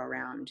enough to go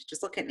around.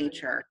 Just look at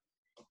nature.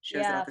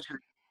 Shows it all the time.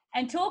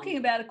 And talking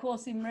about A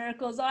Course in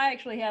Miracles, I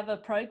actually have a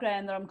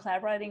program that I'm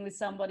collaborating with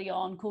somebody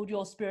on called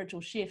Your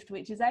Spiritual Shift,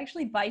 which is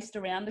actually based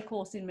around A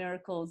Course in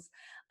Miracles.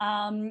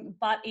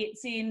 But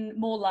it's in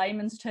more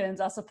layman's terms,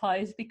 I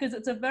suppose, because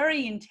it's a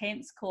very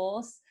intense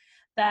course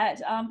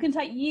that can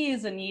take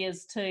years and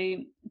years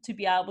to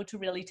be able to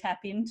really tap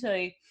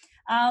into.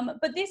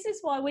 But this is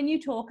why when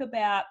you talk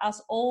about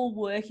us all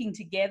working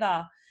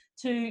together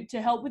to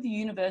help with the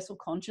universal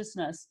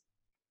consciousness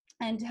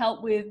and to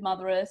help with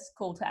Mother Earth's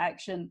call to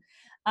action,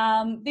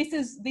 this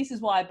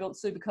is why I built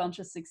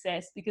Superconscious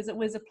Success, because it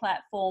was a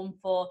platform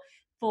for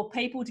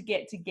people to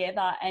get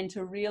together and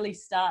to really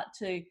start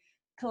to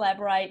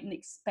collaborate and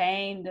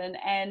expand.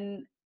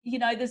 And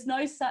there's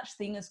no such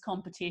thing as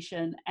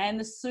competition. And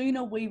the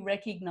sooner we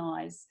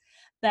recognize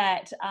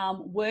that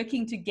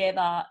working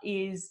together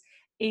is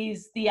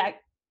the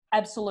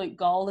absolute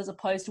goal, as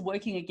opposed to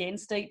working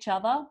against each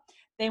other,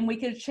 then we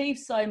can achieve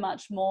so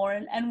much more.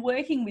 And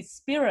working with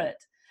spirit,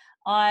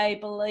 I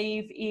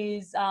believe,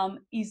 is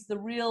the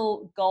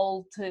real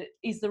goal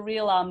is the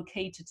real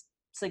key to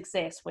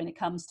success when it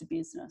comes to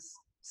business.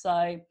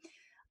 So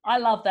I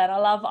love that. I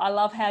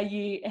love how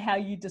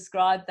you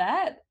describe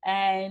that,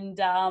 and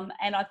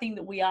I think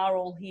that we are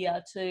all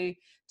here to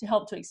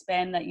help to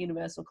expand that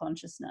universal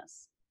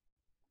consciousness.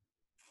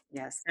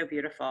 Yes, so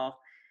beautiful.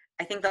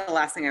 I think the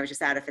last thing I would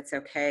just add, if it's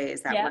okay,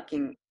 is that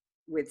working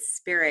with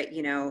spirit,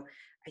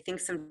 I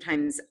think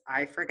sometimes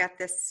I forget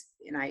this,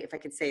 and if I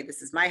could say,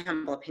 this is my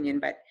humble opinion,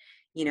 but,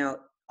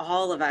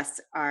 all of us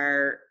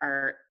are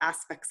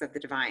aspects of the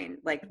divine.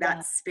 Like Yeah.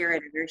 that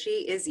spirit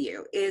energy is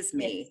you, is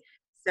me. Yes,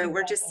 So exactly.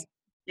 we're just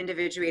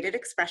individuated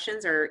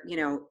expressions, or, you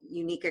know,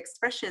 unique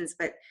expressions.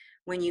 But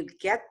when you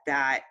get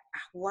that,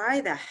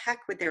 why the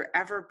heck would there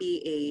ever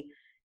be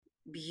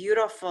a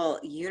beautiful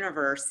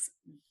universe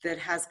that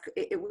has,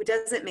 it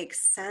doesn't make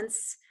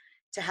sense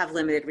to have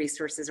limited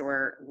resources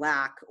or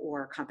lack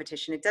or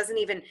competition. It doesn't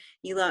even,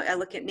 you know, I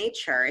look at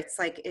nature, it's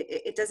like,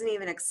 it doesn't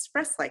even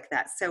express like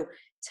that. So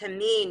to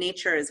me,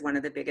 nature is one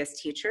of the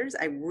biggest teachers.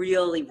 I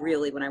really,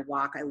 when I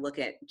walk, I look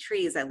at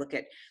trees, I look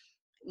at,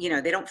 you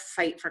know, they don't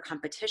fight for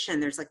competition.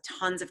 There's like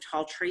tons of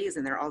tall trees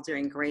and they're all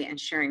doing great and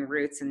sharing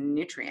roots and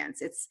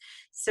nutrients. It's,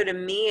 so to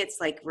me, it's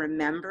like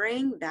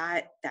remembering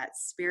that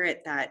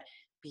spirit, that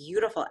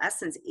beautiful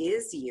essence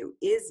is you,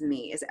 is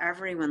me, is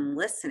everyone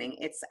listening.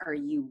 It's, are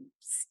you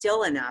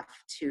still enough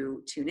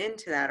to tune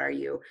into that? Are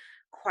you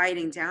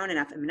quieting down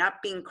enough and not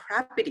being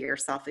crappy to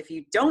yourself if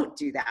you don't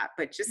do that,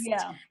 but just,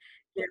 Yeah.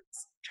 you know,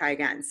 try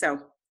again.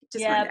 So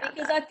just Yeah, wanted to add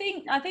because that.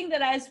 I think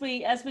that as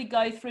we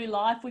go through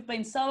life, we've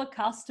been so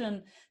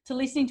accustomed to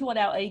listening to what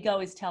our ego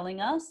is telling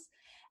us,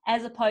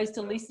 as opposed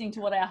to listening to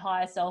what our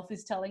higher self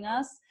is telling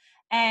us.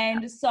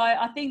 And so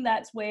I think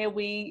that's where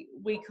we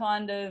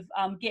kind of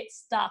get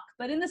stuck.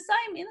 But in the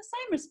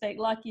same respect,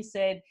 like you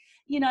said,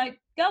 you know,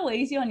 go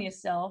easy on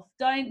yourself.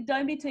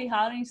 Don't be too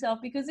hard on yourself,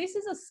 because this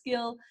is a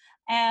skill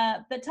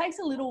that takes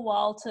a little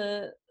while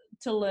to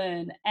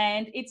learn,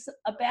 and it's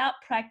about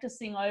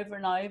practicing over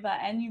and over,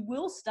 and you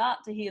will start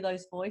to hear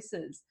those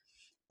voices.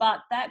 But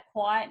that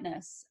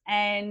quietness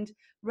and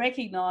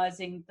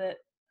recognizing that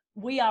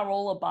we are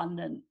all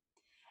abundant,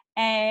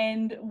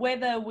 and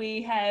whether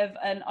we have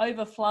an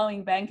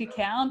overflowing bank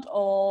account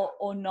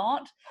or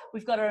not,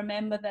 we've got to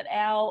remember that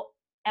our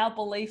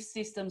belief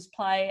systems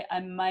play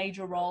a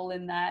major role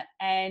in that.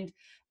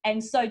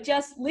 And so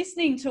just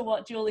listening to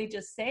what Julie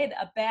just said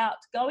about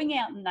going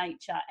out in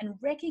nature and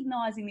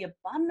recognizing the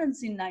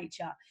abundance in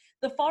nature,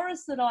 the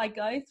forest that I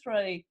go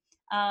through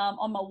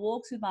on my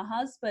walks with my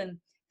husband,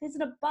 there's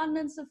an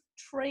abundance of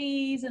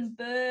trees and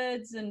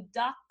birds and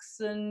ducks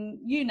and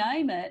you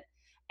name it.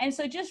 And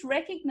so just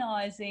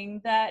recognizing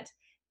that,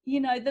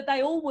 you know, that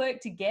they all work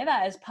together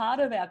as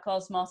part of our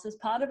cosmos, as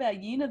part of our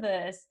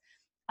universe,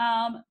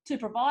 to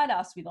provide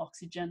us with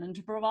oxygen and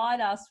to provide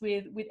us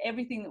with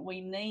everything that we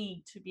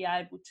need to be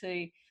able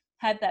to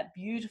have that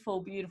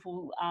beautiful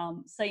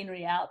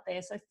scenery out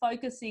there. So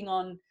focusing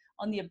on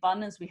the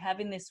abundance we have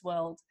in this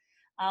world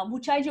will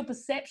change your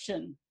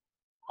perception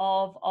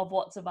of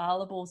what's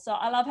available. So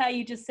I love how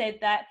you just said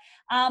that.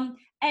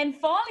 And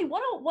finally,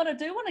 what I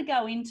do want to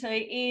go into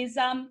is,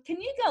 can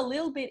you go a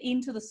little bit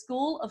into the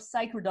School of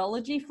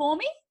Sacredology for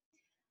me?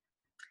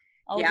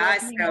 I would love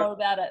to hear more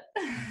about it.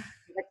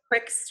 A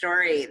quick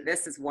story.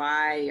 This is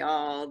why,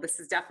 y'all, this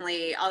is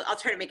definitely, I'll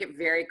try to make it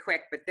very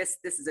quick, but this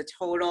is a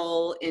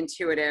total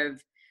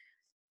intuitive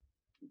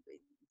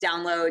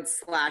download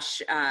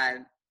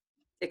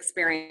 /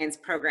 experience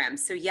program.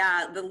 So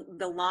yeah,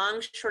 the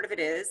long short of it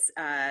is,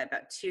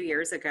 about 2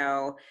 years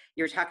ago,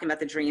 you were talking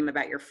about the dream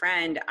about your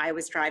friend. I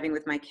was driving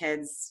with my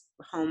kids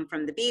home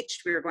from the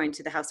beach. We were going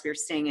to the house we were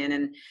staying in,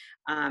 and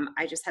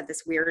I just had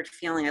this weird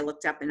feeling. I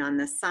looked up, and on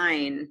the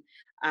sign,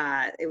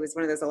 it was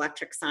one of those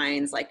electric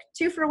signs, like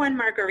 2 for $1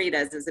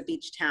 margaritas. It was a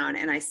beach town.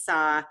 And I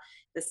saw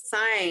the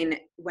sign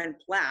went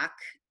black,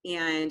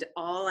 and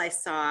all I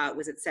saw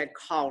was, it said,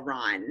 "Call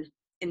Ron,"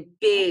 in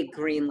big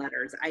green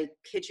letters. I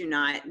kid you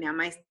not. Now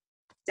my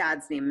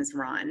dad's name is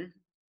Ron.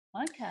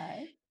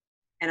 Okay.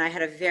 And I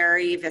had a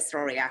very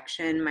visceral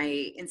reaction. My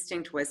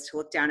instinct was to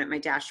look down at my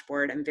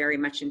dashboard. I'm very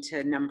much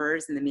into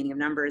numbers and the meaning of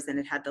numbers. And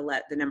it had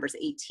the numbers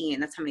 18.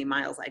 That's how many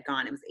miles I'd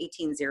gone. It was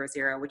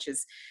 1800, which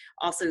is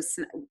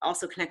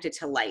also connected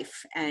to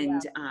life.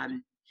 And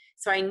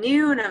so I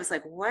knew, and I was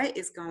like, what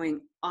is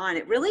going on?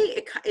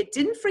 It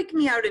didn't freak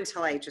me out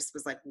until I just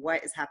was like,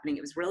 what is happening?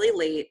 It was really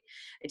late.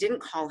 I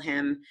didn't call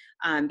him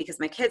because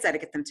my kids, I had to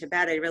get them to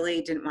bed. I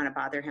really didn't want to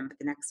bother him. But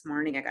the next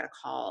morning I got a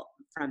call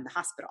from the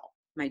hospital.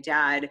 My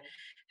dad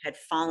had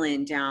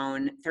fallen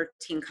down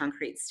 13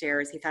 concrete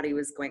stairs. He thought he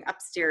was going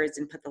upstairs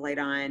and put the light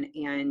on.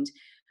 And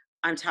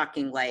I'm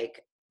talking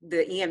like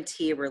the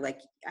EMT were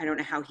like, I don't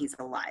know how he's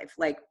alive,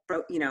 like,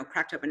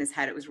 cracked open his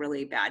head. It was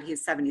really bad.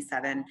 He's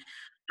 77.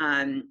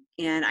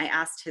 And I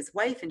asked his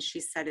wife, and she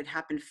said it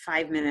happened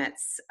 5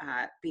 minutes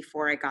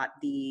before 5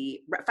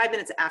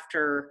 minutes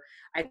after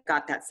I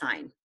got that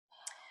sign.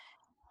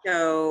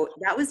 So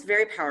that was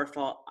very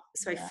powerful.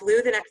 So I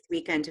flew the next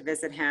weekend to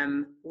visit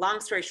him.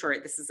 Long story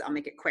short, I'll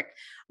make it quick.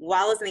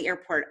 While I was in the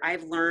airport,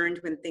 I've learned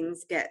when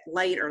things get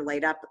light or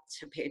light up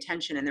to pay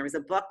attention. And there was a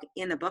book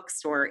in the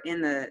bookstore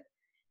in the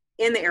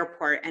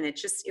airport. And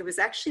it was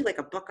actually like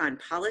a book on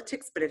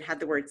politics, but it had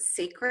the word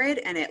sacred,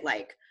 and it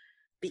like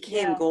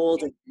became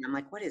golden. And I'm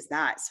like, what is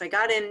that? So I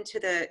got into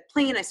the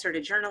plane, I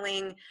started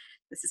journaling.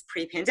 This is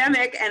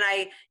pre-pandemic. And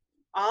I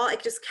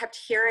just kept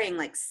hearing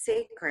like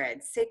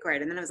sacred.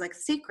 And then I was like,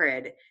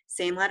 sacred,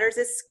 same letters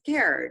as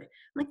scared.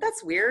 I'm like,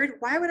 that's weird.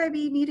 Why would I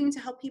be needing to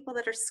help people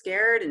that are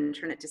scared and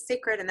turn it to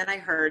sacred? And then I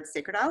heard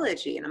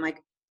sacredology, and I'm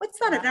like, what's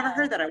that? I've never Wow.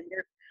 heard that. I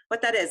wonder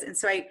what that is. And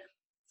so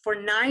for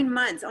 9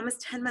 months,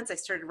 almost 10 months, I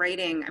started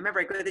writing. I remember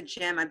I'd go to the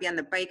gym, I'd be on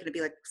the bike, and it'd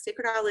be like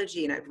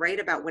sacredology, and I'd write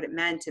about what it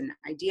meant and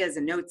ideas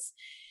and notes.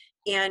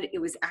 And it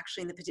was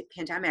actually in the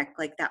pandemic,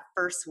 like that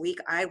first week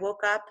I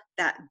woke up,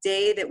 that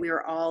day that we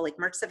were all like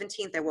March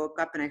 17th, I woke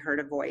up and I heard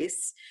a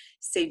voice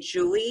say,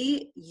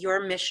 Julie,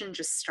 your mission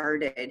just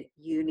started.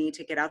 You need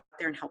to get out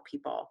there and help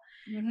people.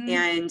 Mm-hmm.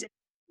 And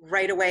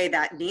right away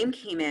that name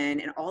came in,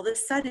 and all of a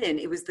sudden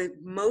it was the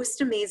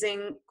most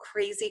amazing,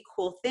 crazy,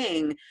 cool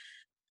thing.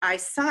 I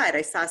saw it.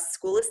 I saw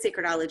School of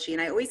Sacredology,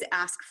 and I always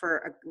ask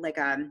for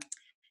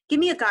give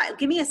me a guide,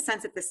 give me a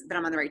sense of this, that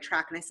I'm on the right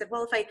track. And I said,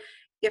 well,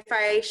 if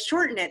I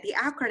shorten it, the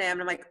acronym,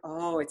 I'm like,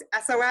 oh, it's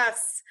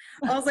SOS.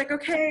 I was like,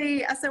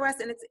 okay, SOS.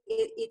 And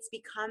it's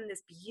become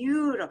this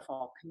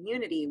beautiful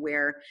community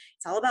where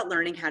it's all about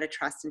learning how to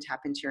trust and tap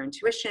into your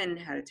intuition,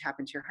 how to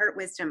tap into your heart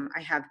wisdom. I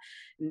have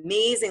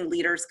amazing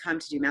leaders come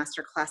to do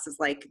master classes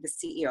like the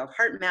CEO of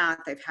Heart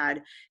Math. I've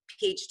had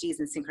PhDs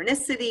in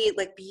synchronicity,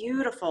 like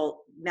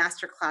beautiful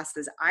master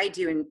classes. I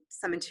do in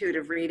some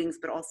intuitive readings,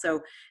 but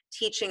also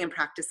teaching and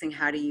practicing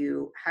how do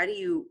you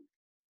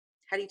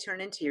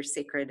turn into your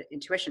sacred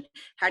intuition?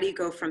 How do you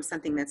go from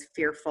something that's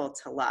fearful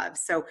to love?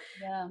 So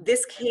Yeah.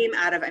 this came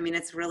out of, I mean,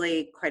 it's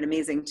really quite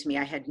amazing to me.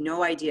 I had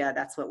no idea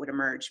that's what would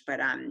emerge,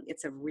 but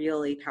it's a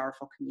really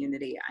powerful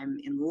community. I'm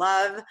in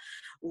love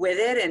with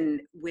it,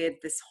 and with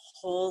this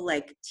whole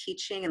like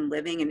teaching and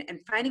living and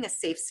finding a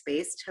safe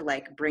space to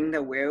like bring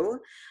the woo.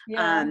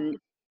 Yeah.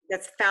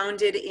 That's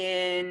founded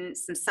in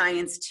some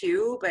science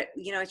too, but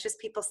it's just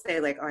people say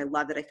like, oh, I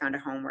love that I found a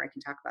home where I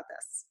can talk about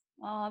this.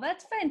 Oh,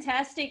 that's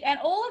fantastic. And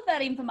all of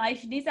that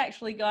information is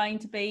actually going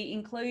to be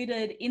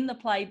included in the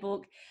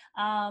playbook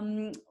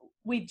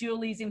with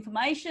Julie's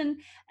information,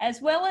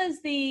 as well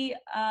as the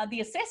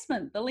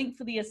assessment, the link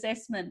for the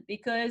assessment,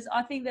 because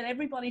I think that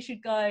everybody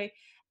should go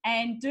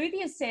and do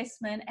the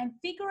assessment and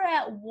figure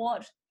out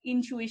what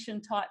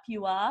intuition type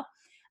you are.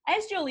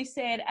 As Julie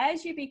said,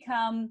 as you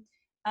become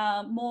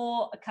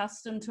more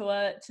accustomed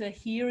to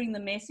hearing the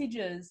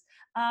messages,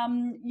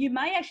 you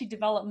may actually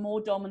develop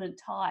more dominant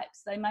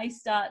types. They may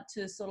start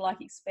to sort of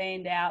like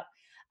expand out.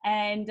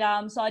 And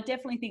so I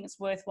definitely think it's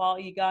worthwhile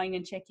you going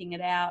and checking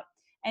it out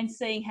and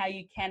seeing how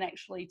you can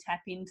actually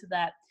tap into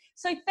that.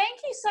 So thank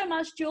you so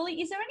much,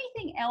 Julie. Is there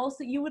anything else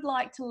that you would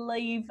like to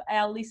leave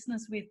our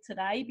listeners with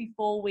today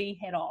before we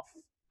head off?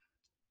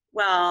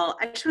 Well,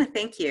 I just want to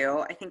thank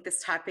you. I think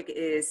this topic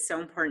is so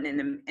important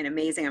and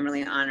amazing. I'm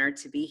really honored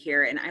to be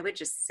here. And I would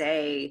just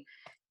say,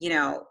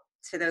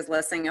 to those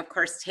listening, of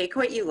course, take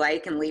what you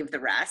like and leave the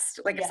rest.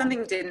 Like if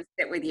something didn't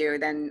sit with you,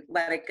 then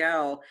let it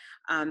go.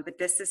 But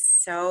this is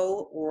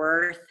so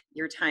worth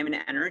your time and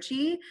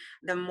energy.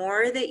 The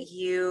more that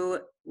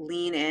you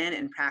lean in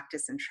and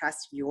practice and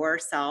trust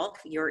yourself,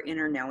 your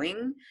inner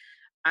knowing,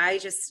 I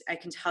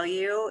can tell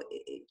you,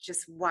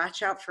 just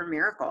watch out for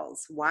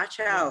miracles, watch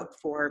out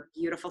for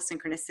beautiful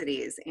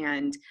synchronicities.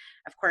 And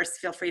of course,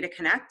 feel free to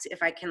connect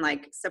if I can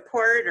like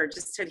support or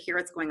just to hear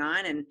what's going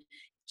on. And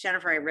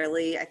Jennifer,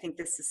 I think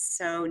this is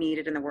so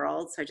needed in the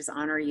world. So I just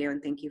honor you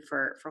and thank you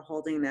for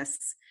holding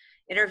this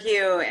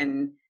interview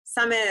and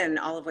summit and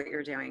all of what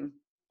you're doing.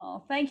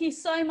 Oh, thank you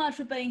so much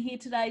for being here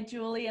today,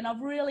 Julie. And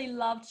I've really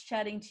loved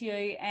chatting to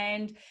you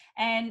and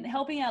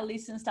helping our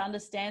listeners to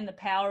understand the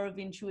power of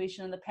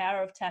intuition and the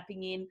power of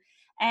tapping in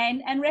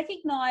and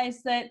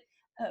recognize that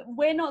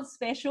we're not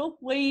special.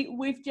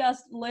 We've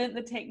just learned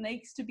the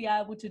techniques to be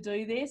able to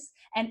do this,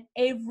 and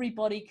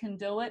everybody can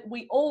do it.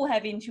 We all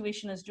have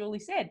intuition, as Julie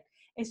said.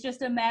 It's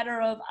just a matter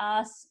of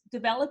us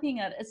developing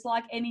it. It's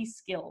like any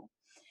skill.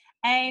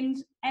 And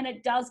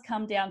it does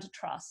come down to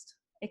trust.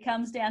 It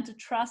comes down to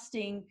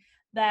trusting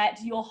that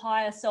your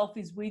higher self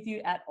is with you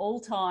at all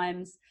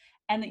times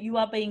and that you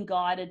are being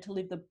guided to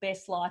live the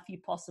best life you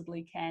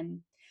possibly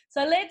can.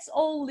 So let's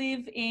all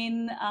live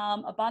in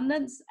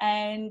abundance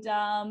and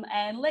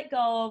let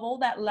go of all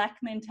that lack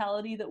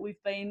mentality that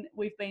we've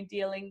been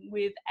dealing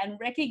with, and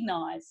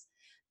recognize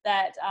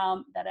that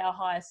our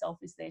higher self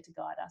is there to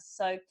guide us.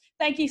 So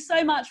thank you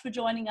so much for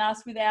joining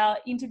us with our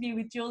interview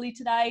with Julie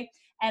today,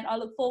 and I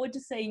look forward to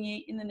seeing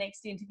you in the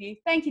next interview.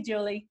 Thank you,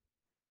 Julie.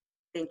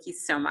 Thank you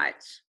so much.